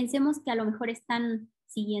 pensemos que a lo mejor están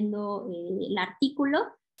siguiendo el artículo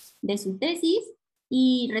de su tesis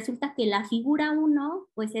y resulta que la figura 1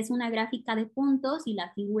 pues es una gráfica de puntos y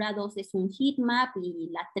la figura 2 es un heatmap y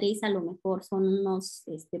la 3 a lo mejor son unos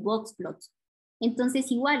box plots. Entonces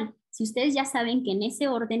igual, si ustedes ya saben que en ese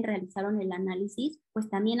orden realizaron el análisis, pues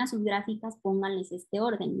también a sus gráficas pónganles este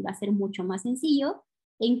orden, va a ser mucho más sencillo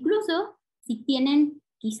e incluso si tienen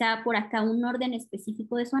quizá por acá un orden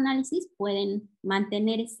específico de su análisis, pueden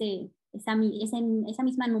mantener esa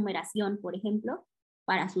misma numeración, por ejemplo,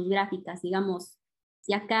 para sus gráficas. Digamos,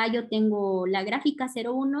 si acá yo tengo la gráfica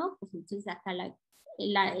 01, pues entonces acá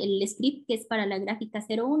el script que es para la gráfica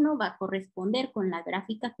 01 va a corresponder con la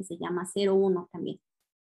gráfica que se llama 01 también.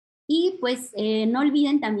 Y pues no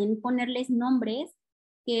olviden también ponerles nombres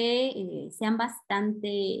que sean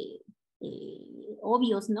bastante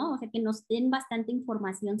obvios, ¿no? O sea, que nos den bastante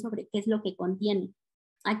información sobre qué es lo que contiene.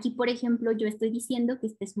 Aquí, por ejemplo, yo estoy diciendo que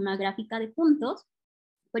esta es una gráfica de puntos,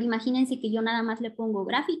 pero imagínense que yo nada más le pongo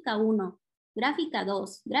gráfica 1, gráfica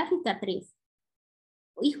 2, gráfica 3.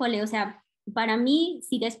 Híjole, o sea, para mí,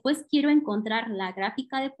 si después quiero encontrar la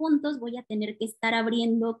gráfica de puntos, voy a tener que estar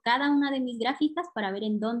abriendo cada una de mis gráficas para ver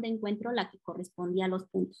en dónde encuentro la que correspondía a los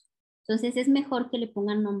puntos. Entonces, es mejor que le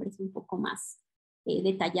pongan nombres un poco más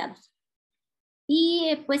detallados.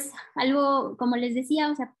 Y pues algo, como les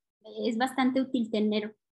decía, o sea, es bastante útil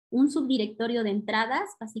tener un subdirectorio de entradas,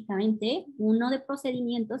 básicamente, uno de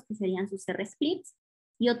procedimientos, que serían sus R-scripts,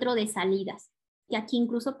 y otro de salidas, que aquí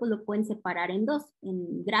incluso pues lo pueden separar en dos,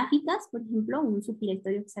 en gráficas, por ejemplo, un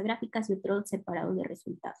subdirectorio que sea gráficas y otro separado de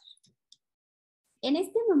resultados. En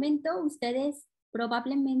este momento ustedes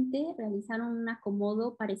probablemente realizaron un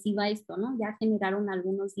acomodo parecido a esto, ¿no? Ya generaron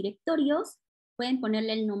algunos directorios, pueden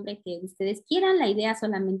ponerle el nombre que ustedes quieran, la idea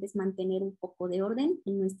solamente es mantener un poco de orden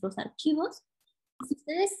en nuestros archivos. Si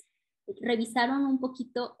ustedes revisaron un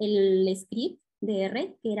poquito el script de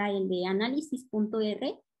R, que era el de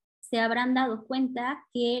análisis.r, se habrán dado cuenta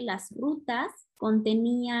que las rutas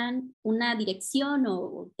contenían una dirección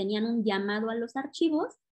o tenían un llamado a los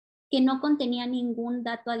archivos que no contenía ningún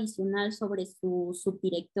dato adicional sobre su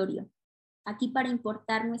subdirectorio. Aquí para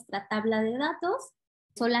importar nuestra tabla de datos,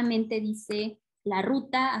 solamente dice la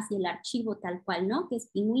ruta hacia el archivo tal cual, ¿no? Que es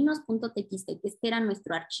pingüinos.txt, que este era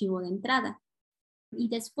nuestro archivo de entrada. Y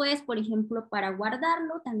después, por ejemplo, para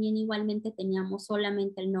guardarlo, también igualmente teníamos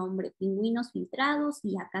solamente el nombre pingüinos filtrados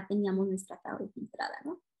y acá teníamos nuestra tabla filtrada,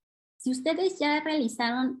 ¿no? Si ustedes ya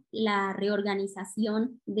realizaron la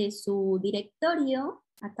reorganización de su directorio,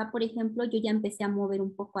 acá, por ejemplo, yo ya empecé a mover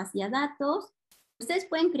un poco hacia datos. Ustedes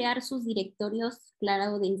pueden crear sus directorios,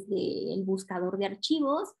 claro, desde el buscador de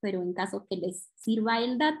archivos, pero en caso que les sirva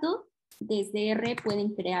el dato, desde R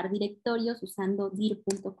pueden crear directorios usando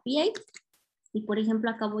dir.create. Y, por ejemplo,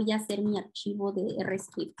 acá voy a hacer mi archivo de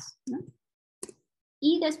R-scripts, ¿no?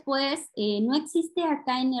 Y después, no existe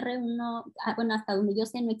acá en R1, bueno, hasta donde yo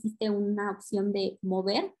sé, no existe una opción de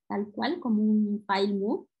mover, tal cual, como un file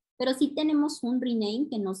move, pero sí tenemos un rename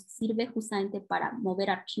que nos sirve justamente para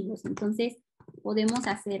mover archivos. Entonces, podemos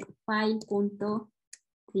hacer file.rename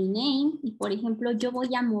rename, y por ejemplo yo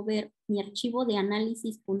voy a mover mi archivo de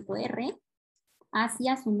análisis.r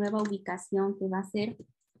hacia su nueva ubicación, que va a ser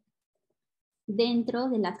dentro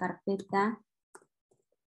de la carpeta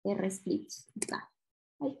rscripts. Acá.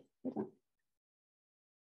 Ay, perdón.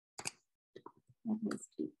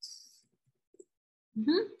 Rscripts.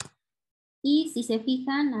 Y si se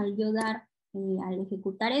fijan, al yo dar, al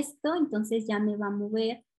ejecutar esto, entonces ya me va a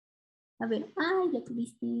mover. A ver, ay, ya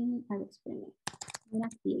tuviste. A ver, espérenme. Ahora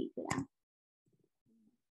sí, espera.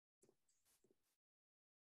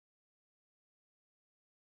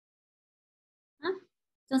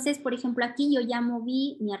 Entonces, por ejemplo, aquí yo ya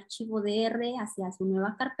moví mi archivo de R hacia su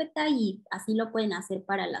nueva carpeta y así lo pueden hacer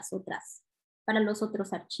para los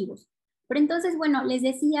otros archivos. Pero entonces, bueno, les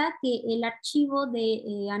decía que el archivo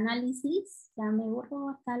de análisis, ya me borro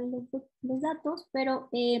acá los datos, pero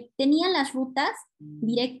tenía las rutas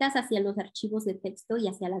directas hacia los archivos de texto y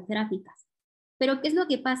hacia las gráficas. Pero ¿qué es lo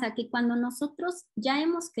que pasa? Que cuando nosotros ya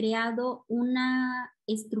hemos creado una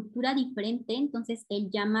estructura diferente, entonces el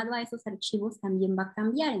llamado a esos archivos también va a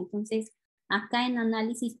cambiar. Entonces, acá en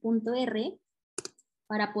análisis.r,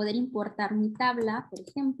 para poder importar mi tabla, por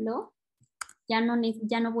ejemplo, ya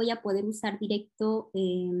no voy a poder usar directo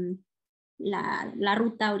la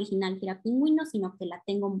ruta original que era pingüino, sino que la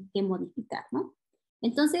tengo que modificar, ¿no?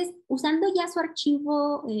 Entonces, usando ya su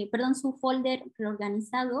archivo, su folder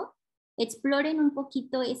reorganizado, exploren un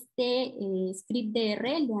poquito este script de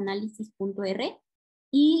R, el de análisis.r,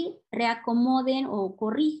 y reacomoden o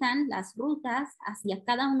corrijan las rutas hacia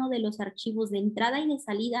cada uno de los archivos de entrada y de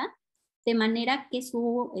salida, de manera que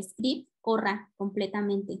su script corra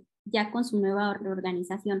completamente, ya con su nueva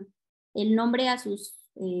reorganización. El nombre a sus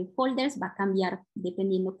folders va a cambiar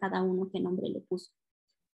dependiendo cada uno qué nombre le puso.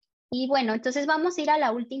 Y bueno, entonces vamos a ir a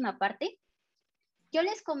la última parte. Yo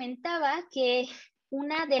les comentaba que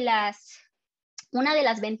una de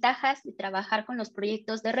las ventajas de trabajar con los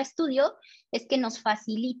proyectos de RStudio es que nos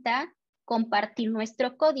facilita compartir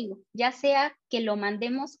nuestro código, ya sea que lo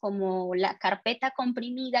mandemos como la carpeta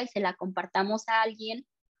comprimida y se la compartamos a alguien,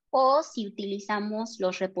 o si utilizamos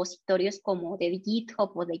los repositorios como de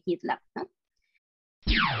GitHub o de GitLab, ¿no?